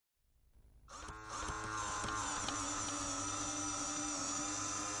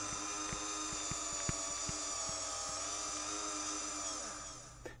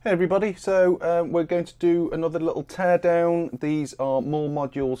Hey everybody, so we're going to do another little teardown. These are more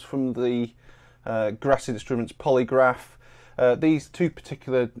modules from the Grass Instruments Polygraph. These two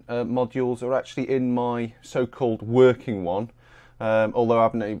particular modules are actually in my so-called working one, although I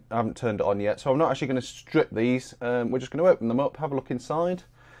haven't turned it on yet. So I'm not actually going to strip these. We're just going to open them up, have a look inside,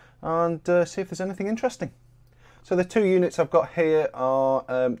 and see if there's anything interesting. So the two units I've got here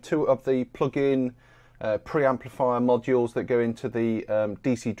are two of the plug-in preamplifier modules that go into the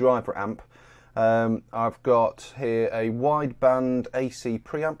DC driver amp. I've got here a Wideband A.C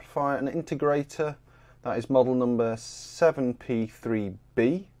preamplifier and integrator. That is model number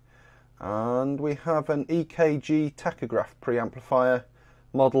 7P3B. And we have an EKG Tachograph preamplifier,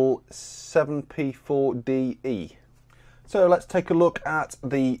 model 7P4DE. So let's take a look at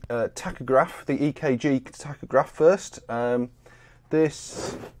the tachograph, the EKG tachograph first.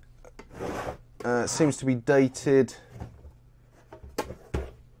 This seems to be dated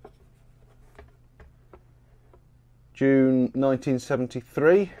June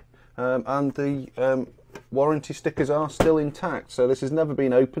 1973, and the warranty stickers are still intact. So this has never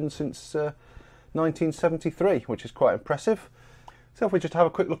been opened since 1973, which is quite impressive. So if we just have a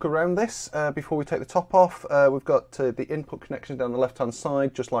quick look around this before we take the top off, we've got the input connection down the left hand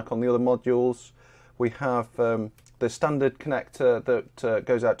side, just like on the other modules. We have the standard connector that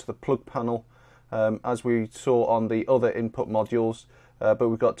goes out to the plug panel, as we saw on the other input modules, but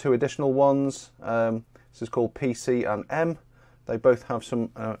we've got two additional ones. This is called PC and M. They both have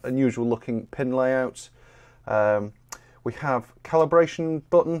some unusual looking pin layouts. We have calibration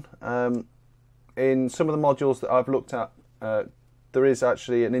button. In some of the modules that I've looked at, there is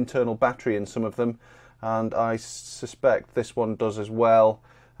actually an internal battery in some of them, and I suspect this one does as well.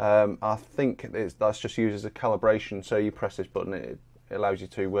 I think that's just used as a calibration, so you press this button, it allows you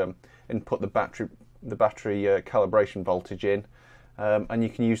to input the battery calibration voltage in, and you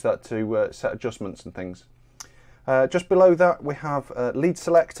can use that to set adjustments and things. Just below that we have a lead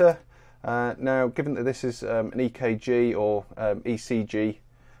selector. Now, given that this is an EKG or ECG,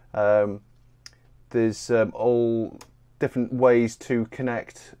 there's all different ways to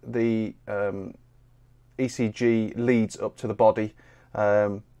connect the ECG leads up to the body,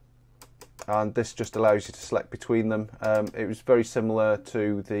 and this just allows you to select between them. It was very similar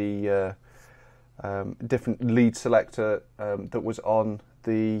to the different lead selector that was on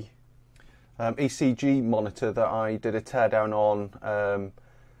the ECG monitor that I did a teardown on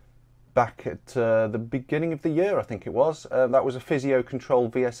back at the beginning of the year, I think it was. That was a Physio Control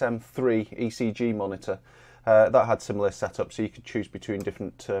VSM3 ECG monitor. That had similar setup, so you could choose between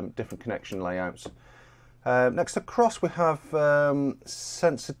different connection layouts. Next across we have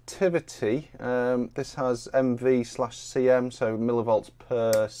sensitivity. This has MV/cm, so millivolts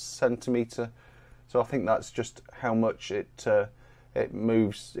per centimetre. So I think that's just how much it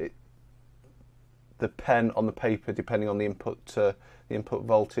moves the pen on the paper depending on the input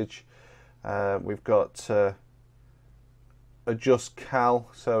voltage. We've got adjust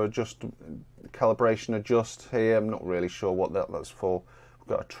cal, so calibration adjust here. I'm not really sure what that's for. We've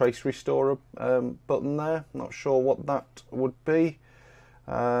got a trace restorer button there. Not sure what that would be.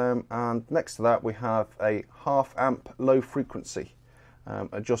 And next to that we have a half amp low frequency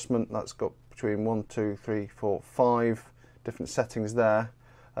adjustment. That's got between 1, 2, 3, 4, 5 different settings there.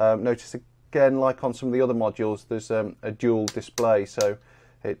 Notice again, like on some of the other modules, there's a dual display, so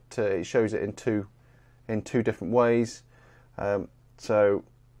it shows it in two different ways. So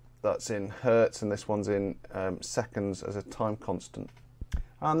that's in hertz, and this one's in seconds as a time constant.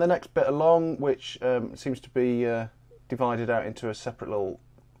 And the next bit along, which seems to be divided out into a separate little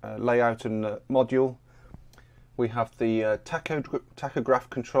layout and module, we have the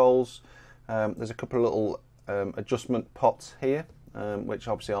tachograph controls. There's a couple of little adjustment pots here, which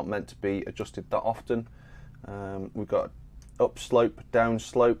obviously aren't meant to be adjusted that often. We've got up slope, down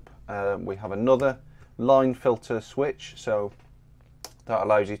slope. We have another line filter switch, so that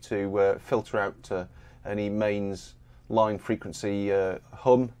allows you to filter out any mains line frequency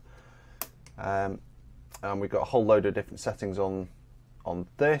hum. And we've got a whole load of different settings on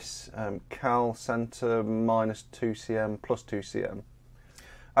this. Cal center -2cm, +2cm.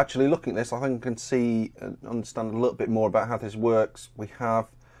 Actually, looking at this, I think I can see and understand a little bit more about how this works. We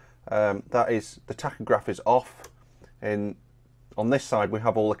have that is the tachograph is off. On this side, we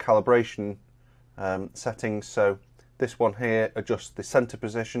have all the calibration settings. So this one here adjusts the center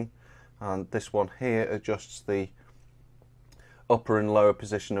position, and this one here adjusts the upper and lower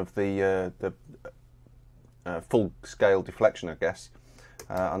position of the full scale deflection, I guess.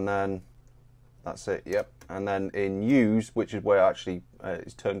 And then that's it. Yep. And then in use, which is where actually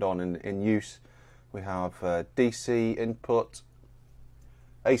it's turned on in use, we have DC input,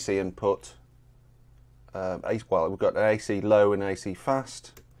 AC input. Well, we've got an AC low and AC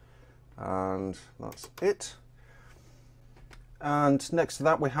fast, and that's it. And next to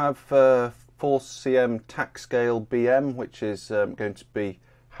that we have 4cm tack scale BM, which is going to be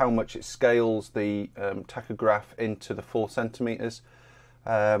how much it scales the tachograph into the 4 centimeters.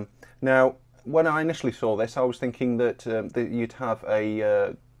 Now, when I initially saw this, I was thinking that you'd have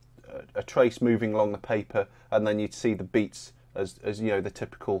a trace moving along the paper, and then you'd see the beats as you know, the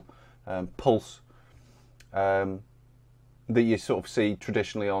typical pulse that you sort of see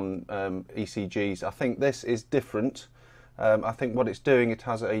traditionally on ECGs. I think this is different. I think what it's doing, it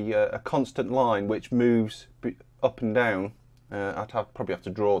has a constant line which moves up and down. I'd probably have to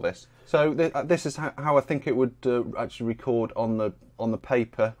draw this. So this is how I think it would actually record on the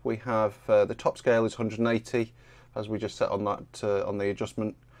paper. We have the top scale is 180, as we just set on that on the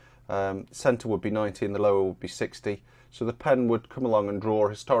adjustment. Centre would be 90 and the lower would be 60. So the pen would come along and draw a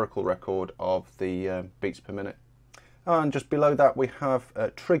historical record of the beats per minute. And just below that we have a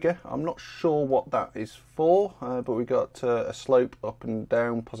trigger. I'm not sure what that is for, but we got a slope up and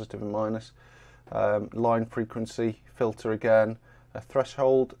down, positive and minus, line frequency, filter again, a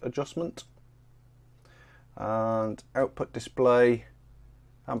threshold adjustment, and output display,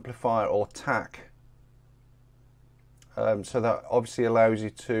 amplifier or tack. So that obviously allows you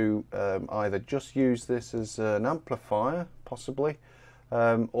to either just use this as an amplifier, possibly,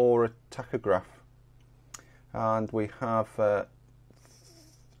 or a tachograph. And we have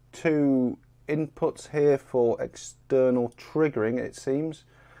 2 inputs here for external triggering, it seems,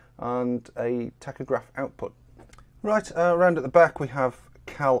 and a tachograph output. Right, around at the back we have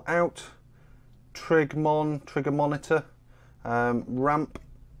cal out, trigger monitor, ramp,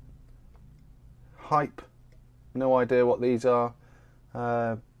 hype, no idea what these are,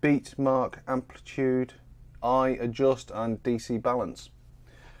 beat mark, amplitude, I adjust, and DC balance.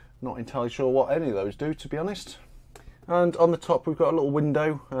 Not entirely sure what any of those do, to be honest. And on the top we've got a little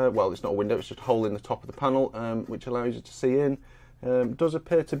window. Well, it's not a window, it's just a hole in the top of the panel, which allows you to see in. Does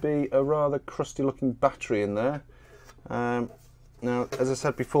appear to be a rather crusty looking battery in there. Now, as I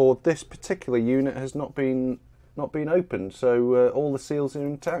said before, this particular unit has not been opened, so all the seals are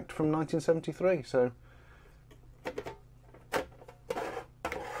intact from 1973. So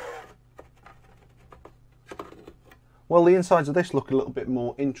well, the insides of this look a little bit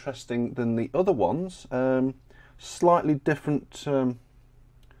more interesting than the other ones. Slightly different, well,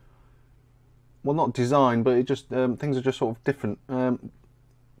 not design, but it just things are just sort of different.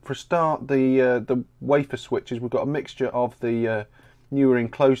 For a start, the wafer switches, we've got a mixture of the newer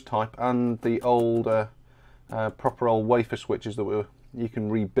enclosed type and the old proper old wafer switches that you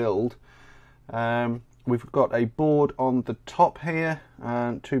can rebuild. We've got a board on the top here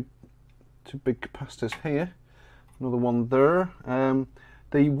and two big capacitors here. Another one there.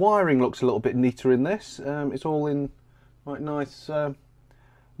 The wiring looks a little bit neater in this. It's all in quite nice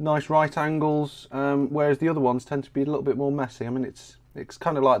right angles, whereas the other ones tend to be a little bit more messy. I mean, it's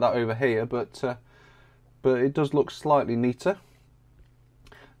kind of like that over here, but it does look slightly neater.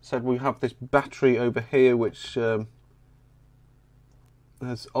 So we have this battery over here, which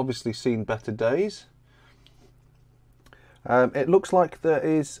has obviously seen better days. It looks like there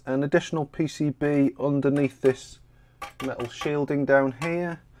is an additional PCB underneath this metal shielding down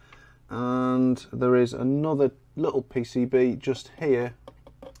here, and there is another little PCB just here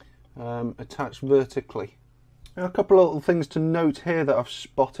attached vertically. Now, a couple of little things to note here that I've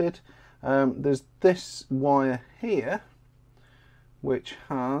spotted. There's this wire here which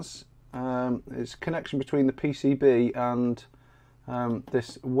has its connection between the PCB and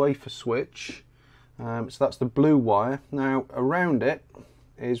this wafer switch. So that's the blue wire. Now around it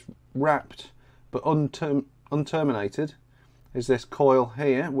is wrapped but unterminated is this coil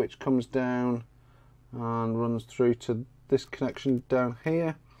here, which comes down and runs through to this connection down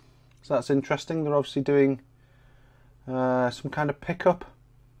here. So that's interesting. They're obviously doing some kind of pickup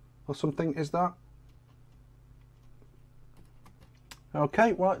or something, is that?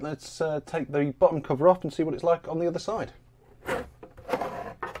 Okay, right, let's take the bottom cover off and see what it's like on the other side.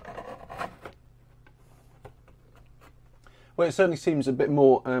 Well, it certainly seems a bit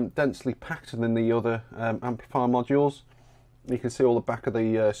more densely packed than the other amplifier modules. You can see all the back of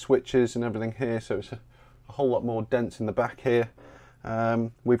the switches and everything here, so it's a whole lot more dense in the back here.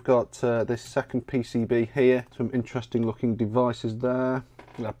 We've got this second PCB here, some interesting looking devices there.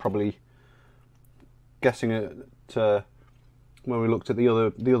 I'm probably guessing at when we looked at the other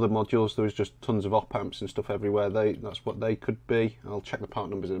modules, there was just tons of op amps and stuff everywhere. That's what they could be. I'll check the part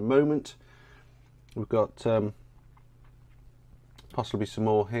numbers in a moment. We've got possibly some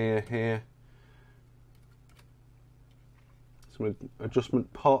more here, some some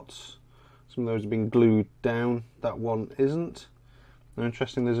adjustment pots. Some of those have been glued down, that one isn't. Now,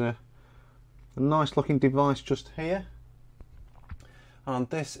 interesting, there's a nice looking device just here. And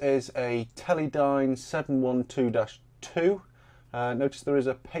this is a Teledyne 712-2. Notice there is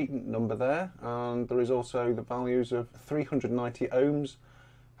a patent number there, and there is also the values of 390 ohms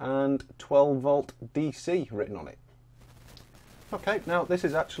and 12 volt DC written on it. Okay, now this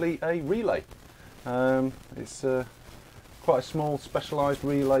is actually a relay. It's quite a small specialised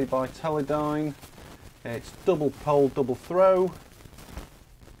relay by Teledyne. It's double pole, double throw,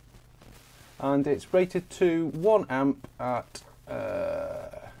 and it's rated to 1 amp at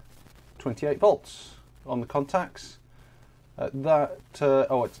 28 volts on the contacts. It's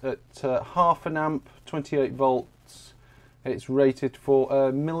at half an amp, 28 volts. It's rated for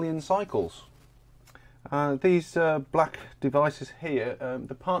 1 million cycles. These black devices here,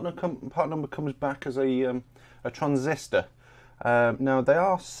 the part number comes back as a transistor. Now they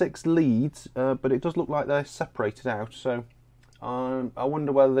are 6 leads, but it does look like they're separated out. So I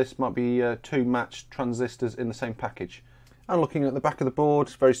wonder whether this might be 2 matched transistors in the same package. And looking at the back of the board,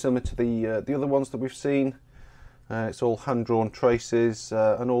 it's very similar to the other ones that we've seen. It's all hand-drawn traces,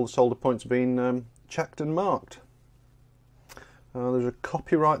 and all the solder points have been checked and marked. There's a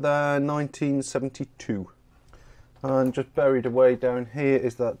copyright there, 1972. And just buried away down here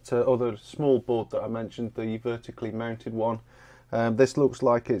is that other small board that I mentioned, the vertically mounted one. This looks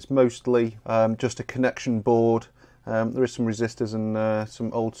like it's mostly just a connection board. There is some resistors and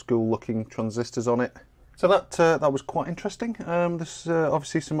some old school looking transistors on it. So that was quite interesting. There's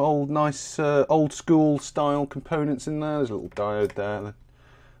obviously some nice old school style components in there. There's a little diode there.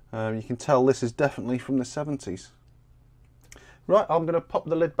 You can tell this is definitely from the 70s. Right, I'm going to pop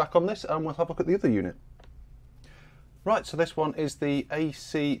the lid back on this and we'll have a look at the other unit. Right, so this one is the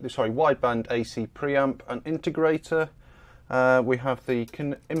Wideband A.C Pre Amp and integrator. We have the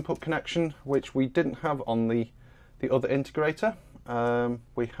input connection, which we didn't have on the other integrator.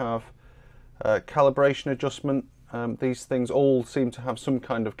 We have calibration adjustment. These things all seem to have some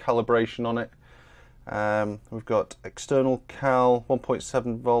kind of calibration on it. We've got external cal,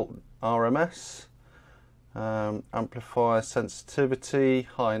 1.7 volt RMS, amplifier sensitivity,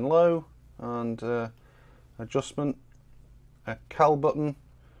 high and low, and adjustment. A cal button,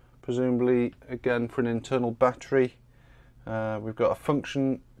 presumably again for an internal battery. We've got a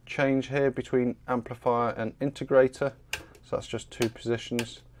function change here between amplifier and integrator, so that's just 2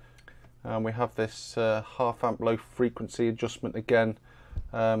 positions. And we have this half amp low frequency adjustment again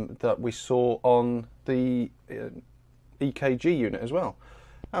that we saw on the EKG unit as well.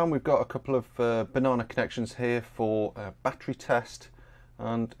 And we've got a couple of banana connections here for battery test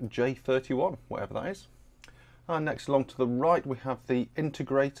and J31, whatever that is. And next along to the right we have the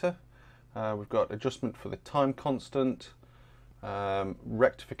integrator. We've got adjustment for the time constant,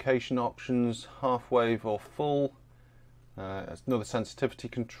 rectification options, half wave or full, another sensitivity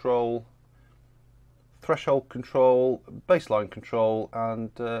control, threshold control, baseline control,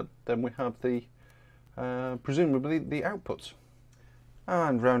 and then we have the presumably the outputs.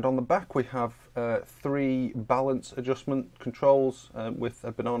 And round on the back we have 3 balance adjustment controls with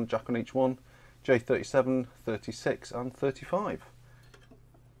a banana jack on each one, J37, 36 and 35.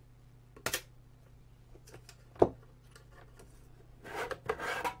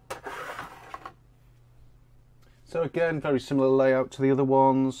 So again, very similar layout to the other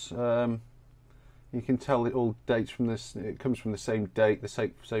ones. You can tell it all dates from this. It comes from the same date, the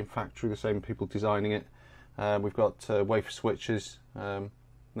same factory, the same people designing it. We've got wafer switches.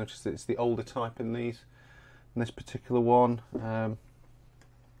 Notice that it's the older type in these. In this particular one,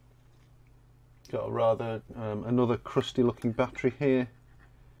 got a rather another crusty looking battery here.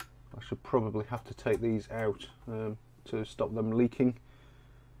 I should probably have to take these out to stop them leaking.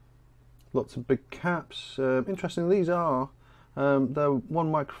 Lots of big caps. Interestingly, these are they're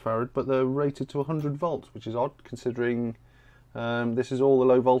 1 microfarad, but they're rated to 100 volts, which is odd considering this is all the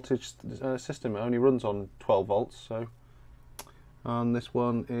low voltage system. It only runs on 12 volts. So, and this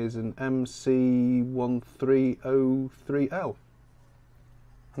one is an MC1303L,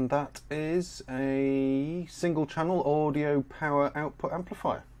 and that is a single channel audio power output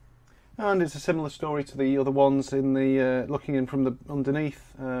amplifier. And it's a similar story to the other ones. In the looking in from the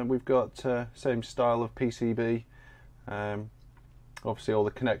underneath, we've got same style of PCB. Obviously all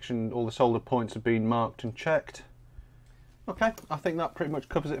the solder points have been marked and checked. Okay, I think that pretty much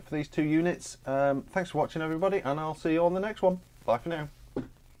covers it for these 2 units. Thanks for watching everybody, and I'll see you on the next one. Bye for now.